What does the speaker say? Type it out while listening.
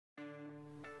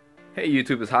Hey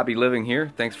YouTube, it's Hobby Living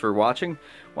here. Thanks for watching.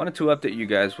 Wanted to update you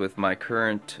guys with my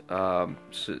current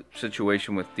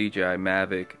situation with DJI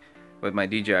Mavic, with my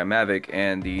DJI Mavic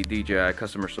and the DJI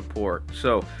customer support.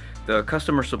 So the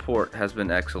customer support has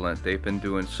been excellent. They've been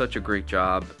doing such a great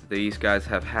job. These guys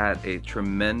have had a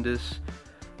tremendous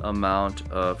amount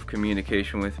of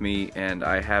communication with me, and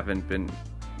I haven't been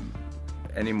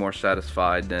any more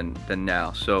satisfied than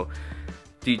now. So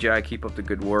DJI, keep up the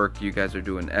good work. You guys are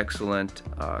doing excellent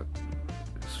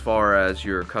as far as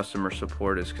your customer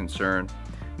support is concerned.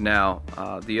 Now,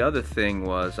 the other thing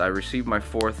was I received my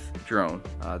fourth drone.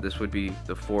 This would be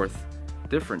the fourth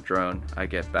different drone I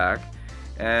get back,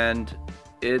 and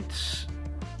it's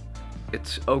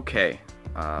okay.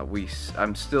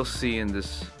 I'm still seeing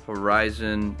this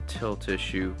horizon tilt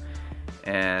issue,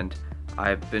 and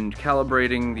I've been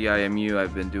calibrating the IMU,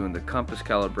 I've been doing the compass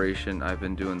calibration, I've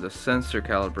been doing the sensor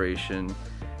calibration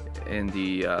in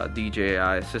the DJI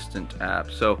Assistant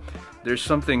app. So there's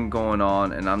something going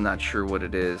on and I'm not sure what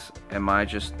it is. My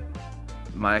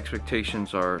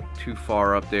expectations are too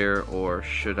far up there, or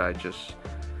should I just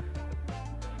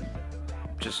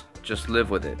live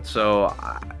with it? So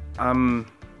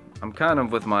I'm kind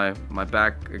of with my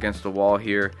back against the wall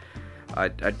here. I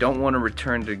don't want to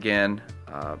return it again.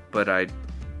 But I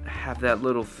have that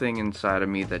little thing inside of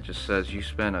me that just says, you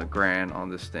spent $1,000 on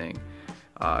this thing.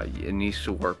 It needs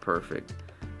to work perfect.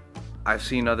 I've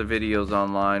seen other videos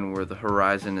online where the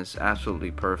horizon is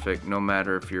absolutely perfect, no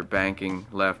matter if you're banking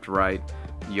left, right,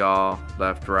 yaw,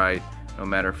 left, right, no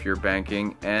matter if you're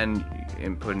banking and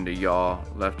inputting the yaw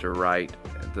left or right,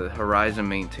 the horizon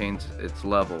maintains its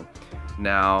level.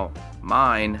 Now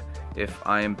mine, if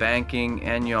I am banking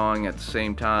and yawing at the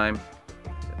same time,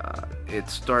 it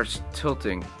starts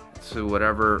tilting to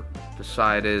whatever the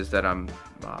side is that I'm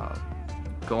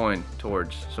going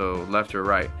towards, so left or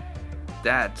right.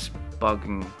 That's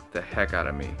bugging the heck out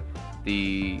of me.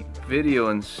 The video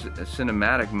in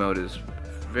cinematic mode is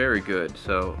very good,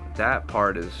 so that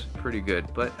part is pretty good,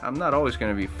 but I'm not always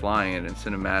going to be flying it in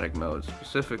cinematic mode,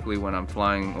 specifically when I'm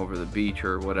flying over the beach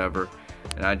or whatever,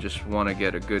 and I just want to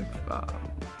get a good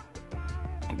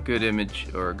image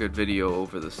or a good video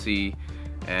over the sea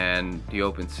and the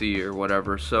open sea or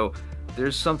whatever. So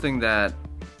there's something that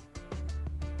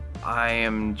I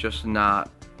am just not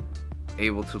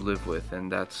able to live with,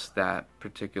 and that's that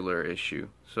particular issue.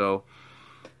 So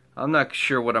I'm not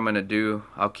sure what I'm gonna do.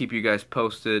 I'll keep you guys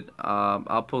posted.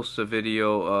 I'll post a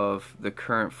video of the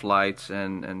current flights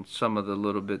and some of the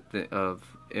little bit of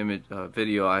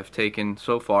video I've taken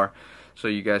so far, so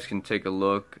you guys can take a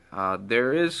look.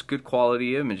 There is good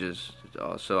quality images,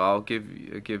 so I'll give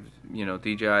you know,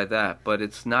 DJI that, but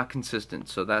it's not consistent.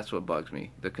 So that's what bugs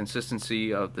me, the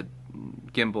consistency of the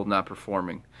gimbal not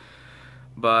performing.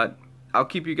 But I'll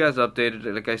keep you guys updated.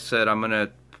 Like I said, I'm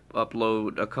gonna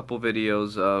upload a couple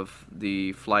videos of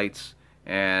the flights,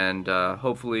 and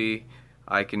hopefully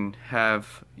I can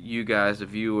have you guys, the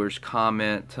viewers,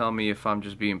 comment, tell me if I'm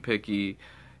just being picky,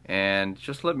 and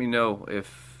just let me know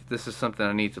if this is something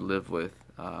I need to live with,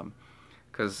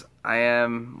 because I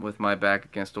am with my back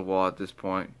against the wall at this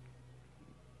point,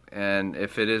 and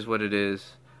if it is what it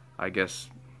is, I guess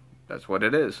that's what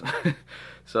it is.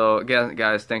 So again,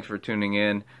 guys, thanks for tuning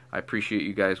in. I appreciate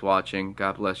you guys watching.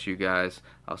 God bless you guys.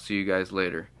 I'll see you guys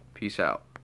later. Peace out.